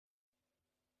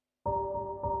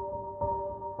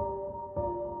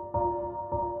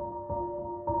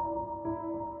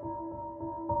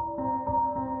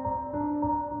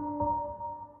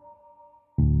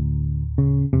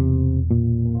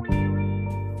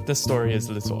This story is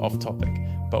a little off topic,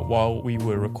 but while we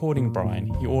were recording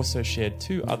Brian, he also shared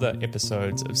 2 other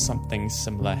episodes of something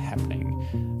similar happening,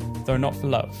 though not for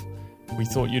love. We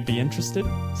thought you'd be interested,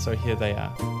 so here they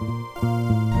are.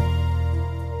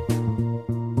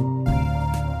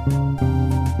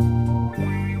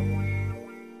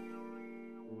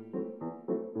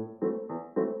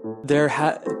 There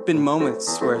have been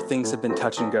moments where things have been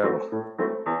touch and go.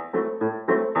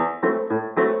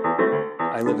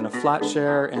 I live in a flat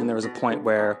share, and there was a point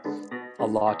where a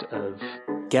lot of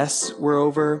guests were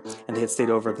over, and they had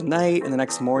stayed over the night, and the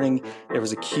next morning there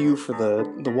was a queue for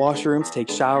the washroom to take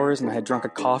showers, and I had drunk a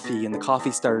coffee, and the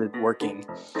coffee started working,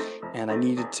 and I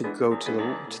needed to go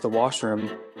to the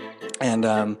washroom. And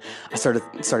I started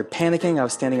panicking. I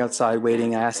was standing outside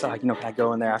waiting. I asked, can I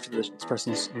go in there after this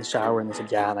person's in the shower? And they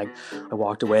said, yeah. And I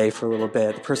walked away for a little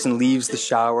bit. The person leaves the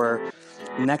shower.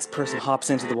 The next person hops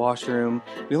into the washroom.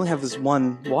 We only have this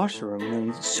one washroom.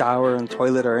 And the shower and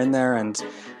toilet are in there. And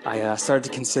I started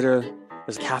to consider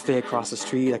there's a cafe across the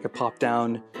street. I could pop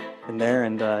down in there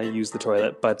and use the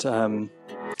toilet. But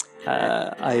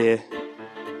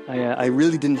I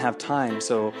really didn't have time,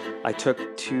 so I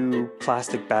took 2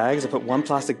 plastic bags. I put one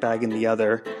plastic bag in the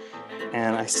other,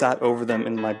 and I sat over them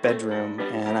in my bedroom,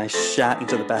 and I shat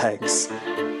into the bags.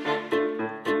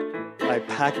 I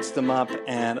packaged them up,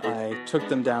 and I took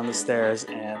them down the stairs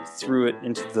and threw it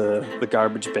into the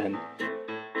garbage bin.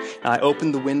 I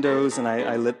opened the windows, and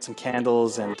I lit some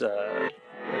candles, and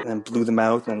then blew them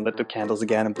out, and lit the candles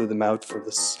again and blew them out for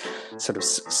this sort of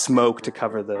smoke to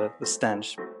cover the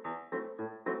stench.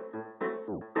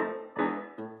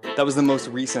 That was the most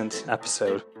recent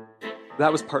episode. That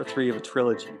was part 3 of a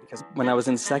trilogy, because when I was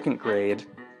in 2nd grade,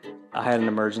 I had an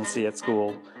emergency at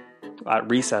school. At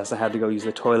recess, I had to go use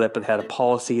the toilet, but they had a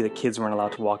policy that kids weren't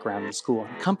allowed to walk around the school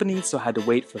unaccompanied, so I had to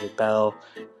wait for the bell,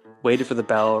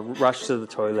 rushed to the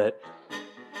toilet,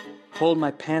 pulled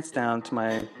my pants down to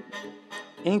my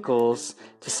ankles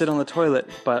to sit on the toilet,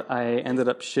 but I ended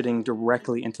up shitting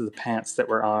directly into the pants that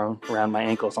were around my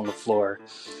ankles on the floor,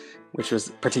 which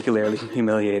was particularly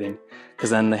humiliating, because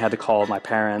then they had to call my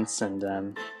parents, and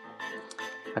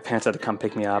my parents had to come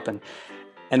pick me up.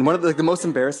 And one of the most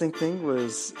embarrassing thing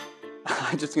was,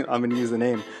 I'm going to use the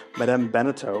name, Madame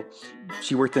Beneteau.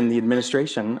 She worked in the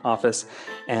administration office,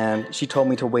 and she told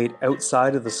me to wait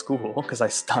outside of the school because I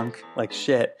stunk like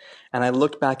shit. And I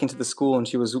looked back into the school, and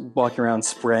she was walking around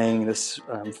spraying this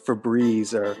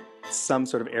Febreze or some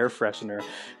sort of air freshener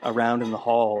around in the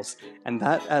halls. And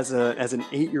that, as an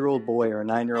 8-year-old boy or a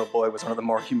 9-year-old boy, was one of the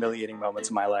more humiliating moments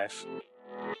of my life.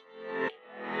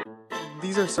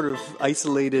 These are sort of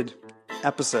isolated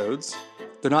episodes.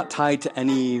 They're not tied to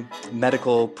any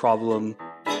medical problem